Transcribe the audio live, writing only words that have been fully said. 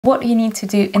What you need to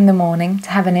do in the morning to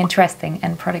have an interesting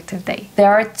and productive day.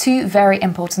 There are two very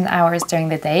important hours during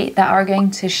the day that are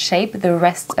going to shape the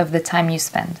rest of the time you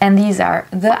spend. And these are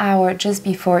the hour just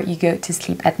before you go to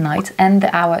sleep at night and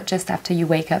the hour just after you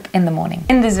wake up in the morning.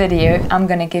 In this video, I'm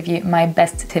gonna give you my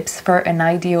best tips for an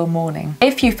ideal morning.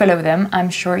 If you follow them, I'm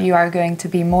sure you are going to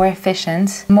be more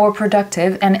efficient, more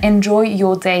productive, and enjoy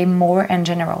your day more in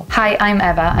general. Hi, I'm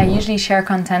Eva. I usually share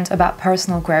content about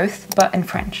personal growth, but in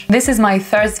French. This is my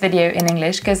first video in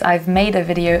English because I've made a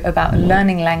video about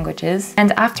learning languages,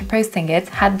 and after posting it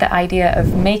had the idea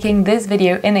of making this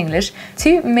video in English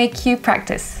to make you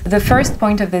practice. The first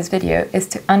point of this video is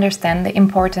to understand the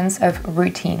importance of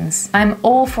routines. I'm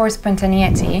all for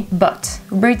spontaneity, but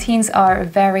routines are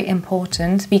very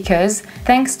important because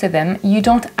thanks to them you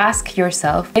don't ask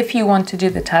yourself if you want to do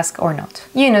the task or not.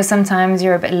 You know, sometimes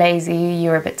you're a bit lazy,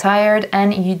 you're a bit tired,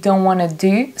 and you don't want to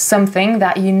do something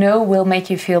that you know will make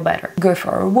you feel better. Go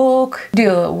for a walk, do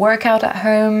a little workout at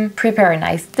home, prepare a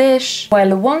nice dish.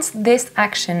 Well, once this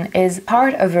action is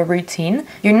part of a routine,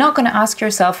 you're not going to ask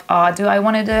yourself, do I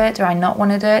want to do it? Do I not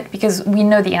want to do it? Because we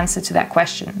know the answer to that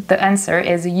question. The answer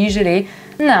is usually,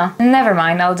 no, never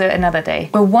mind, I'll do it another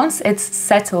day. But once it's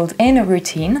settled in a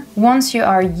routine, once you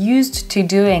are used to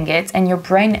doing it and your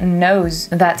brain knows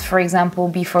that, for example,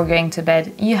 before going to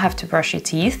bed, you have to brush your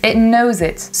teeth, it knows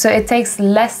it. So it takes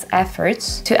less effort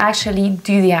to actually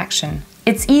do the action.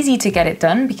 It's easy to get it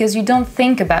done because you don't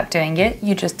think about doing it,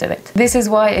 you just do it. This is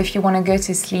why if you want to go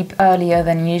to sleep earlier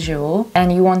than usual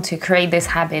and you want to create this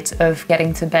habit of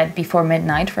getting to bed before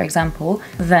midnight, for example,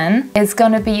 then it's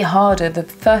gonna be harder the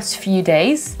first few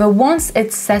days. But once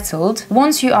it's settled,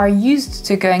 once you are used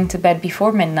to going to bed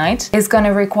before midnight, it's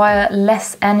gonna require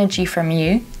less energy from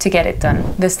you to get it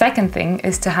done. The second thing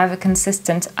is to have a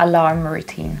consistent alarm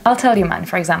routine. I'll tell you mine,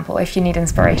 for example, if you need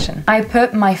inspiration. I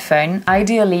put my phone,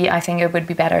 ideally I think it would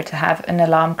be better to have an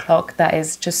alarm clock that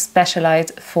is just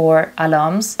specialized for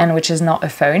alarms and which is not a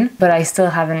phone, but I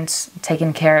still haven't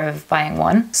taken care of buying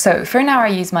one. So for now I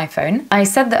use my phone. I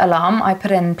set the alarm, I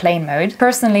put it in plane mode.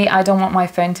 Personally, I don't want my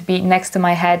phone to be next to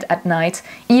my head at night,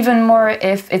 even more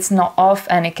if it's not off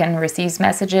and it can receive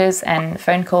messages and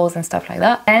phone calls and stuff like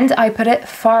that. And I put it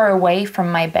far away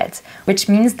from my bed, which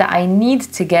means that I need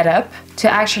to get up to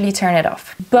actually turn it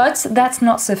off. But that's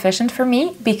not sufficient for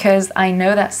me because I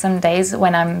know that some days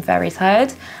when I'm very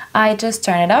tired, I just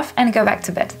turn it off and go back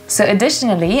to bed. So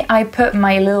additionally, I put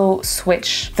my little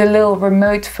switch, the little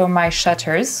remote for my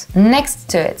shutters, next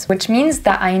to it, which means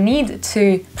that I need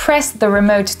to press the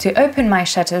remote to open my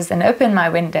shutters and open my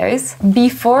windows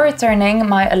before turning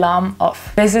my alarm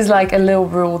off. This is like a little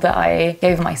rule that I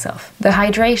gave myself. The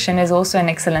hydration is also an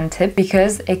excellent tip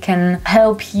because it can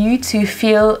help you to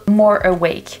feel more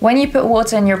awake. When you put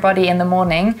water in your body in the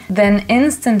morning, then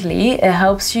instantly it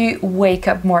helps you wake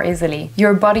up more easily.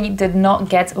 Your body did not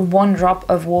get one drop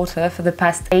of water for the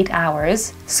past 8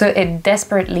 hours, so it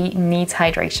desperately needs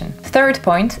hydration. Third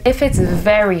point, if it's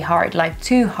very hard, like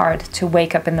too hard to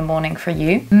wake up in the morning for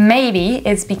you, maybe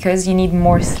it's because you need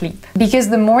more sleep. Because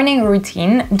the morning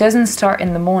routine doesn't start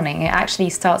in the morning, it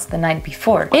actually starts the night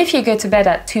before. If you go to bed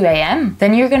at 2 a.m.,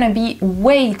 then you're gonna be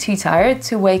way too tired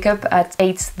to wake up at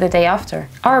 8 the day after.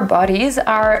 Our bodies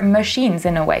are machines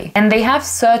in a way, and they have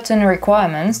certain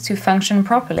requirements to function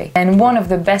properly. And one of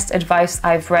the best advice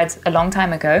I've read a long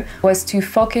time ago was to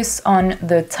focus on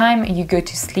the time you go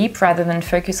to sleep rather than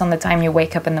focus on the time you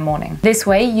wake up in the morning. This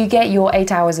way you get your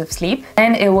 8 hours of sleep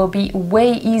and it will be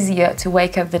way easier to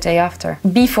wake up the day after.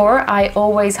 Before, I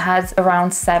always had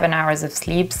around 7 hours of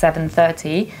sleep,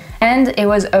 7:30, and it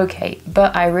was okay.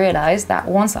 But I realized that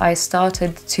once I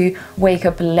started to wake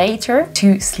up later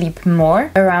to sleep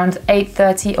more, around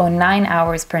 8:30 or 9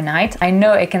 hours per night, I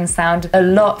know it can sound a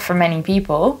lot for many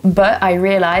people, but I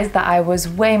realized that I was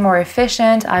way more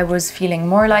efficient, I was feeling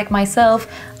more like myself,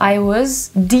 I was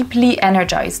deeply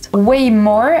energized, way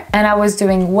more, and I was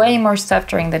doing way more stuff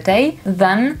during the day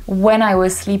than when I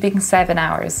was sleeping 7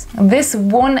 hours. This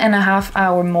 1.5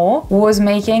 hour more was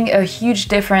making a huge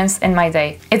difference in my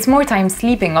day. It's more time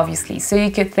sleeping, obviously, so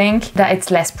you could think that it's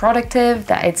less productive,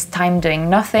 that it's time doing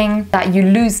nothing, that you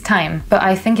lose time, but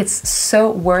I think it's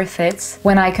so worth it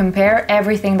when I compare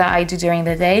everything that I do during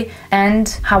the day and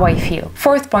how I feel.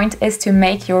 Fourth point is to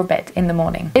make your bed in the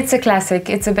morning. It's a classic,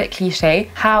 it's a bit cliche,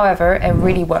 however, it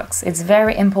really works. It's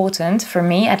very important, for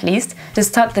me at least, to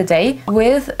start the day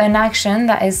with an action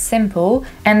that is simple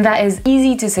and that is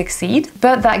easy to succeed,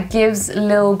 but that gives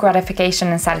little gratification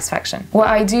and satisfaction. What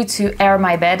I do to air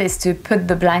my bed bed is to put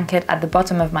the blanket at the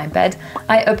bottom of my bed,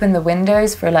 I open the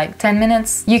windows for like 10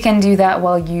 minutes. You can do that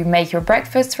while you make your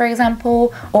breakfast, for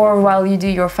example, or while you do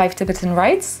your 5 Tibetan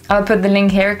rites. I'll put the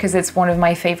link here because it's one of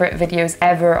my favorite videos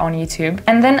ever on YouTube.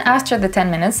 And then after the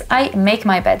 10 minutes, I make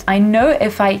my bed. I know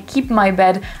if I keep my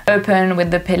bed open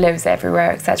with the pillows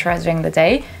everywhere, etc. during the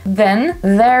day, then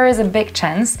there is a big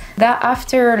chance that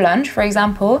after lunch, for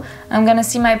example, I'm gonna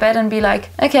see my bed and be like,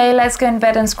 okay, let's go in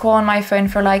bed and scroll on my phone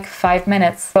for like 5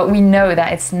 minutes. But we know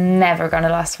that it's never gonna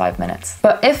last 5 minutes.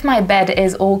 But if my bed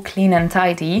is all clean and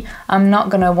tidy, I'm not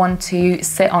gonna want to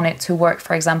sit on it to work,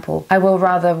 for example. I will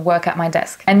rather work at my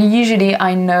desk. And usually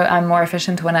I know I'm more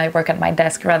efficient when I work at my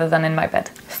desk rather than in my bed.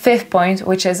 Fifth point,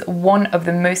 which is one of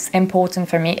the most important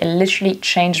for me, it literally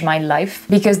changed my life,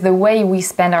 because the way we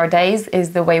spend our days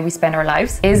is the way we spend our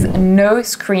lives, is no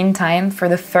screen time for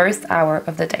the first hour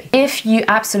of the day. If you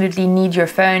absolutely need your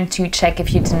phone to check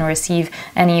if you didn't receive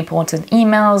any important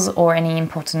emails or any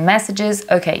important messages,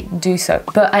 okay, do so.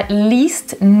 But at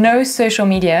least no social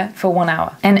media for 1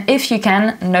 hour. And if you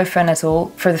can, no phone at all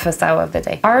for the first hour of the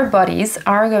day. Our bodies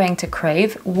are going to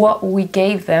crave what we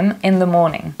gave them in the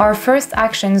morning. Our first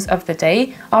actions of the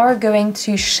day are going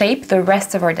to shape the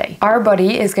rest of our day. Our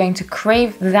body is going to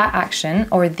crave that action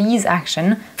or these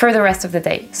action for the rest of the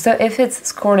day. So if it's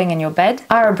scrolling in your bed,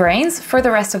 our brains for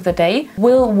the rest of the day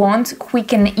will want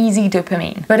quick and easy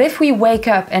dopamine. But if we wake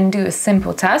up and do a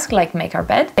simple task like make our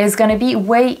bed, it's going to be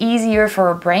way easier for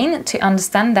our brain to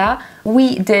understand that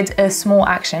we did a small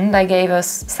action that gave us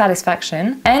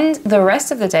satisfaction, and the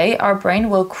rest of the day our brain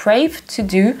will crave to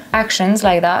do actions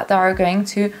like that are going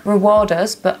to reward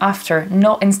us, but after,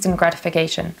 not instant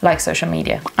gratification like social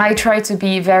media. I try to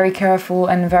be very careful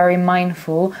and very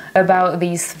mindful about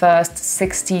these first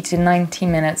 60 to 90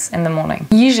 minutes in the morning.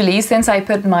 Usually, since I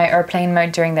put my airplane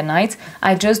mode during the night,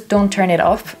 I just don't turn it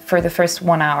off for the first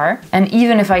 1 hour, and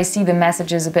even if I see the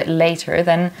messages a bit later,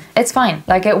 then it's fine,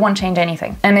 like it won't change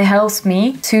anything. And it helps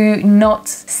me to not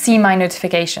see my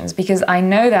notifications, because I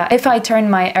know that if I turn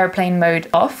my airplane mode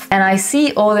off and I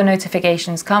see all the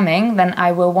notifications coming, then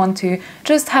I will want to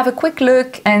just have a quick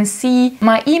look and see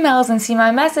my emails and see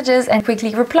my messages and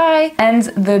quickly reply, and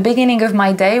the beginning of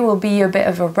my day will be a bit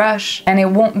of a rush and it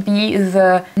won't be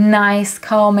the nice,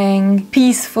 calming,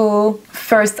 peaceful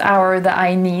first hour that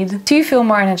I need to feel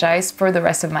more energized for the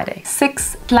rest of my day.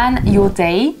 6. Plan your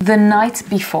day the night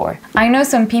before. I know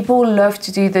some people love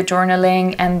to do the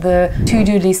journaling and the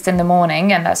to-do list in the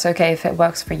morning, and that's okay if it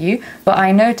works for you, but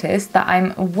I noticed that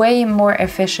I'm way more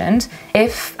efficient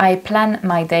if I plan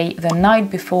my day the night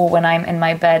before when I'm in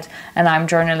my bed and I'm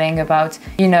journaling about,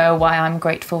 you know, why I'm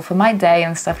grateful for my day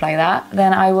and stuff like that.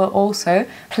 Then I will also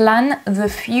plan the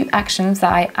few actions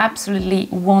that I absolutely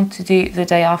want to do the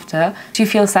day after to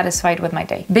feel satisfied with my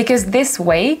day. Because this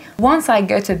way, once I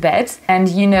go to bed, and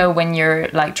you know, when you're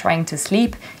like trying to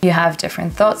sleep, you have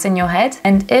different thoughts in your head,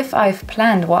 and if I've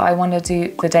planned what I want to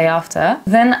do the day after,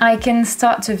 then I can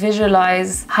start to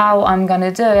visualize how I'm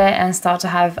gonna do it and start to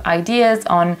have ideas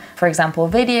on, for example,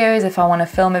 videos, if I want to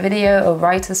film a video or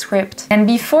write a script. And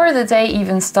before the day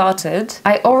even started,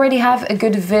 I already have a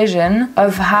good vision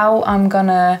of how I'm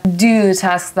gonna do the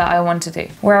tasks that I want to do.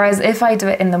 Whereas if I do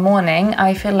it in the morning,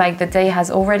 I feel like the day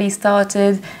has already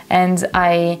started and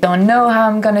I don't know how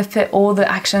I'm gonna fit all the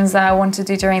actions that I want to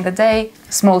do during the day.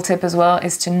 Small tip as well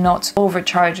is to not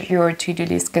overcharge your to-do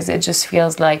list, because it just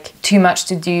feels like too much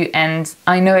to do, and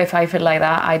I know if I feel like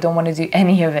that, I don't want to do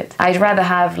any of it. I'd rather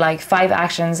have like 5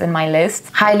 actions in my list,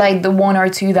 highlight the 1 or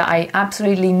 2 that I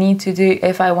absolutely need to do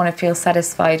if I want to feel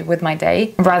satisfied with my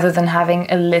day, rather than having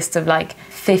a list of like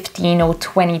 15 or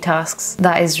 20 tasks.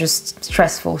 That is just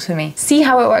stressful to me. See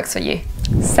how it works for you.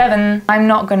 7. I'm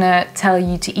not gonna tell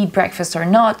you to eat breakfast or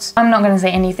not. I'm not gonna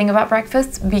say anything about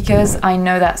breakfast because I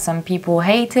know that some people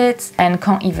hate it and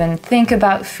can't even think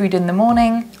about food in the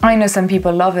morning. I know some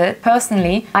people love it.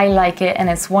 Personally, I like it, and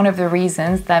it's one of the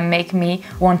reasons that make me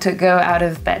want to go out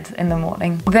of bed in the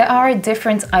morning. There are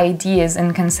different ideas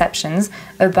and conceptions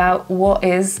about what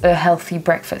is a healthy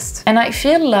breakfast. And I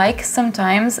feel like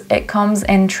sometimes it comes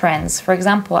in trends. For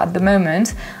example, at the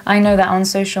moment, I know that on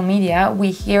social media,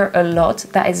 we hear a lot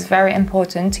that it's very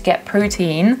important to get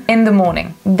protein in the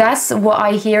morning. That's what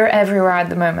I hear everywhere at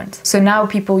the moment. So now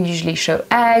people usually show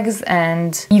eggs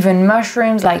and even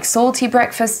mushrooms, like salty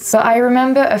breakfasts. So I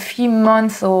remember a few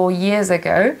months or years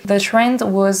ago, the trend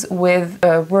was with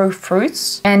raw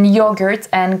fruits and yogurt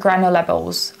and granola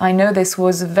bowls. I know this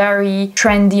was very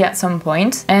trendy at some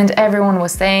point, and everyone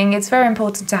was saying it's very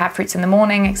important to have fruits in the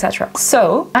morning, etc.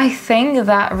 So I think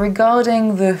that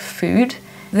regarding the food,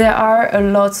 there are a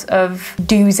lot of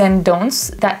do's and don'ts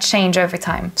that change over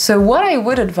time. So what I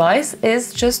would advise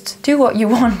is just do what you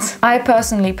want. I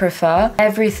personally prefer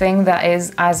everything that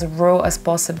is as raw as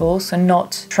possible, so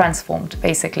not transformed,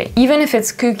 basically. Even if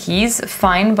it's cookies,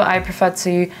 fine, but I prefer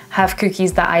to have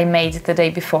cookies that I made the day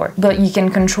before. But you can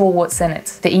control what's in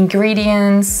it. The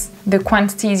ingredients, the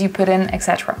quantities you put in,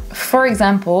 etc. For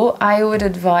example, I would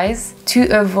advise to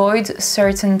avoid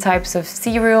certain types of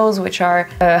cereals which are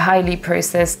highly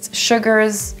processed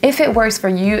sugars. If it works for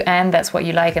you and that's what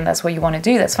you like and that's what you want to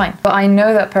do, that's fine. But I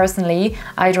know that personally,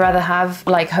 I'd rather have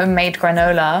like homemade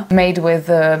granola made with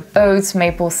oats,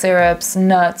 maple syrups,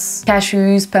 nuts,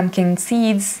 cashews, pumpkin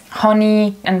seeds,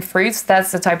 honey and fruits.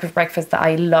 That's the type of breakfast that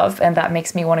I love and that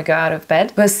makes me want to go out of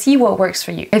bed. But see what works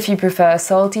for you. If you prefer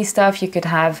salty stuff, you could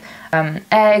have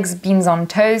eggs, beans on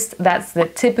toast. That's the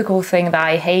typical thing that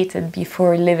I hated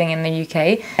before living in the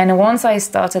UK. And once I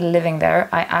started living there,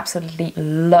 I absolutely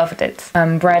loved it.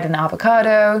 Bread and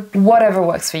avocado, whatever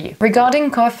works for you.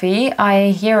 Regarding coffee,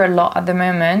 I hear a lot at the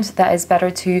moment that it's better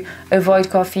to avoid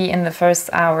coffee in the first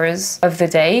hours of the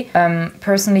day.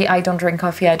 Personally, I don't drink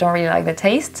coffee. I don't really like the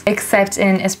taste, except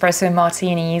in espresso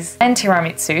martinis and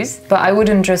tiramisus. But I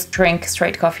wouldn't just drink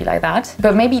straight coffee like that.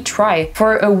 But maybe try.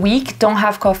 For a week, don't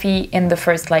have coffee in the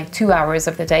first like 2 hours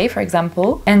of the day, for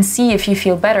example, and see if you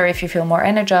feel better, if you feel more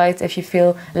energized, if you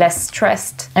feel less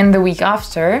stressed. And the week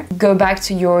after, go back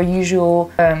to your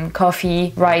usual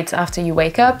coffee right after you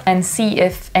wake up and see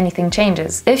if anything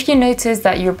changes. If you notice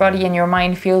that your body and your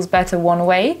mind feels better one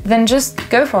way, then just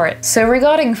go for it. So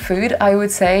regarding food, I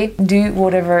would say do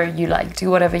whatever you like,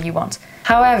 do whatever you want.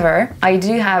 However, I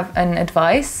do have an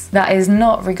advice that is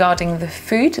not regarding the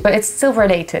food, but it's still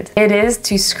related. It is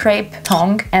to scrape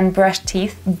tongue and brush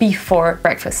teeth before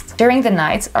breakfast. During the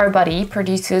night, our body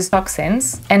produces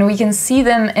toxins and we can see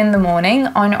them in the morning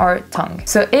on our tongue.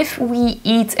 So if we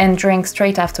eat and drink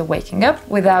straight after waking up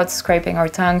without scraping our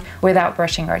tongue, without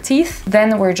brushing our teeth,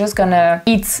 then we're just gonna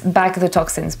eat back the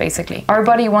toxins, basically. Our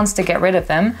body wants to get rid of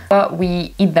them, but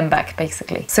we eat them back,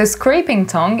 basically. So scraping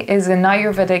tongue is an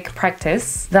Ayurvedic practice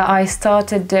that I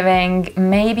started doing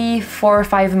maybe 4 or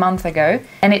 5 months ago,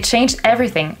 and it changed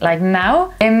everything. Like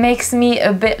now, it makes me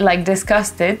a bit like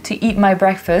disgusted to eat my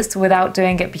breakfast without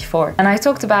doing it before. And I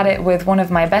talked about it with one of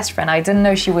my best friends. I didn't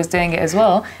know she was doing it as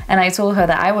well, and I told her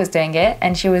that I was doing it,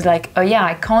 and she was like, oh yeah,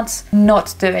 I can't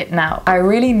not do it now. I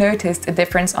really noticed a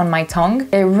difference on my tongue.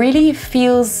 It really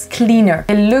feels cleaner.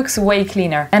 It looks way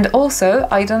cleaner. And also,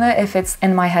 I don't know if it's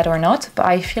in my head or not, but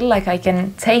I feel like I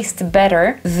can taste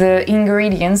better the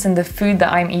ingredients in the food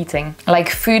that I'm eating. Like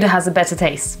food has a better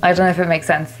taste. I don't know if it makes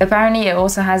sense. Apparently it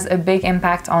also has a big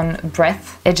impact on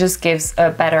breath. It just gives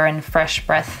a better and fresh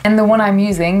breath. And the one I'm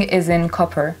using is in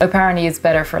copper. Apparently it's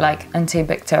better for like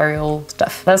antibacterial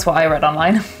stuff. That's what I read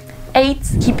online. 8.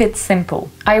 Keep it simple.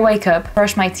 I wake up,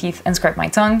 brush my teeth and scrape my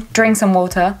tongue, drink some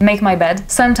water, make my bed.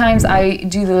 Sometimes I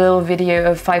do the little video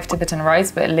of 5 Tibetan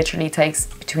rites, but it literally takes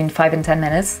between 5 and 10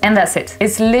 minutes. And that's it.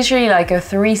 It's literally like a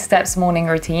 3 steps morning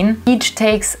routine. Each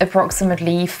takes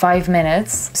approximately 5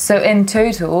 minutes. So in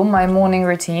total, my morning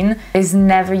routine is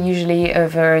never usually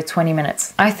over 20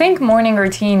 minutes. I think morning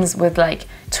routines with like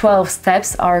 12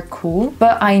 steps are cool,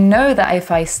 but I know that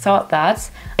if I start that,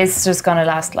 it's just gonna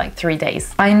last like 3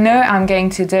 days. I know I'm going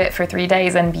to do it for 3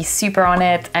 days and be super on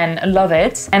it and love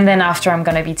it, and then after I'm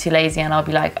gonna be too lazy and I'll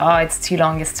be like, oh, it's too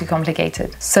long, it's too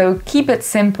complicated. So keep it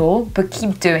simple, but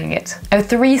keep doing it. A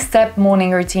 3-step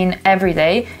morning routine every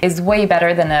day is way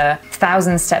better than a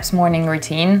 1,000 steps morning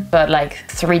routine, but like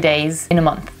 3 days in a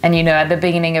month. And you know, at the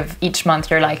beginning of each month,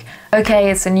 you're like,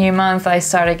 okay, it's a new month, I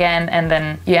start again, and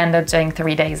then you end up doing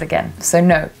 3 days again. So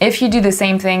no, if you do the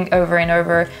same thing over and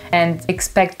over and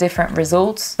expect different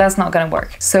results, that's not gonna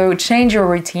work. So change your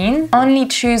routine, only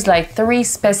choose like 3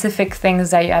 specific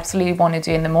things that you absolutely want to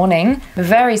do in the morning,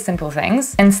 very simple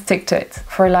things, and stick to it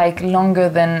for like longer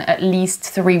than at least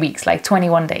 3 weeks, like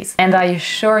 21 days. And I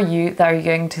assure you that you're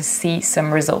going to see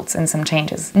some results and some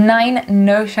changes. 9,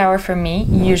 no shower for me,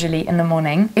 usually in the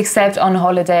morning, except on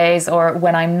holidays or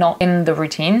when I'm not in the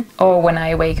routine, or when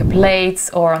I wake up late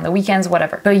or on the weekends,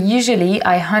 whatever. But usually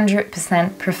I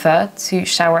 100% prefer to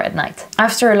shower at night.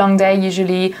 After a long day,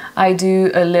 usually I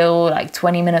do a little like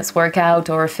 20 minutes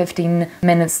workout or 15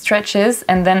 minutes stretches,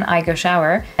 and then I go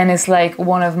shower, and it's like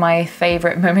one of my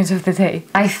favorite moments of the day.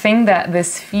 I think that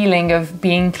this feeling of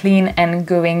being clean and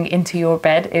going into your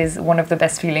bed is one of the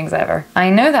best feelings ever.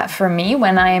 I know that for me,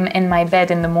 when I am in my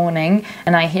bed in the morning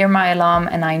and I hear my alarm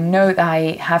and I know that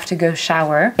I have to go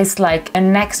shower, it's like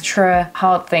an extra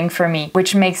hard thing for me,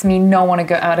 which makes me not want to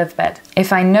go out of bed. If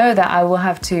I know that I will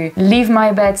have to leave my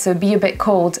bed, so be a bit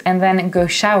cold, and then go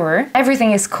shower,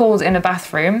 everything is cold in the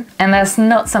bathroom, and that's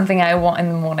not something I want in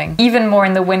the morning. Even more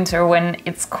in the winter when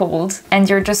it's cold and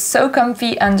you're just so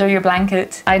comfy under your blanket.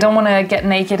 I don't want to get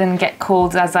naked and get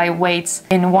cold as I wait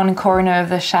in one corner of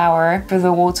the shower for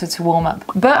the water to warm up.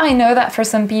 But I know that for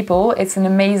some people, it's an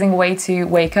amazing way to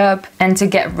wake up and to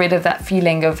get rid of that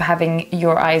feeling of having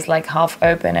your eyes like half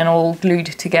open and all glued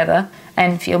together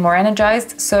and feel more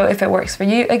energized. So if it works for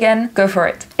you, again, go for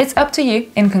it. It's up to you,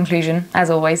 in conclusion, as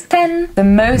always. 10. The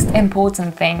most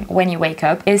important thing when you wake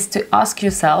up is to ask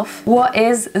yourself, what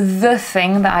is the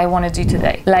thing that I want to do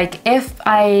today? Like, if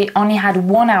I only had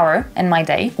 1 hour in my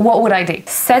day, what would I do?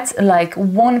 Set like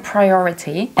one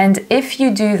priority, and if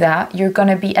you do that, you're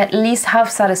gonna be at least half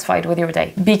satisfied with your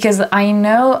day. Because I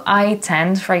know I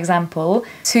tend, for example,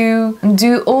 to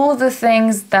do all the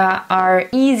things that are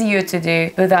easier to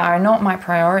do, but that are not my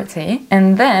priority,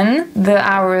 and then the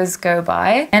hours go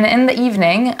by, and in the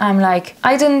evening I'm like,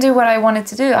 I didn't do what I wanted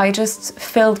to do. I just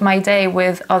filled my day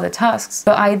with other tasks,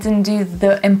 but I didn't do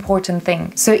the important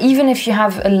thing. So even if you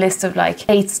have a list of like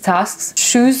 8 tasks,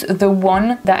 choose the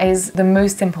one that is the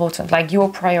most important, like your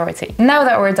priority. Now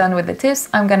that we're done with the tips,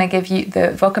 I'm gonna give you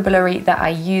the vocabulary that I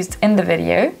used in the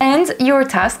video, and your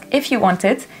task, if you want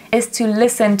it, is to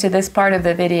listen to this part of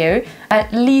the video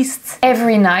at least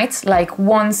every night, like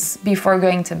once before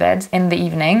going to bed in the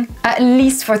evening, at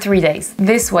least for 3 days.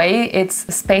 This way,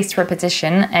 it's spaced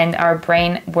repetition and our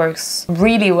brain works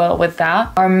really well with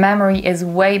that. Our memory is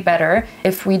way better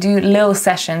if we do little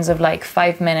sessions of like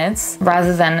 5 minutes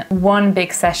rather than one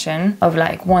big session of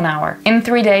like 1 hour. In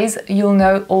 3 days, you'll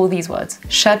know all these words.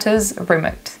 Shutters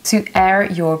remote. To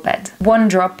air your bed. 1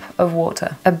 drop of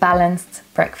water. A balanced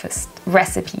breakfast.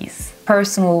 Recipes.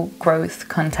 Personal growth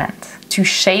content. To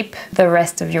shape the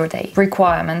rest of your day.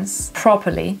 Requirements.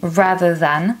 Properly rather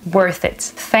than worth it.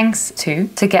 Thanks to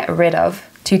get rid of.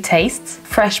 To taste,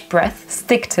 fresh breath,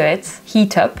 stick to it,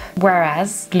 heat up,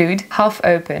 whereas, glued, half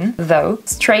open, though,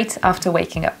 straight after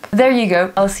waking up. There you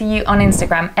go. I'll see you on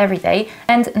Instagram every day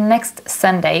and next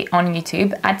Sunday on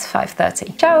YouTube at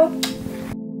 5:30. Ciao!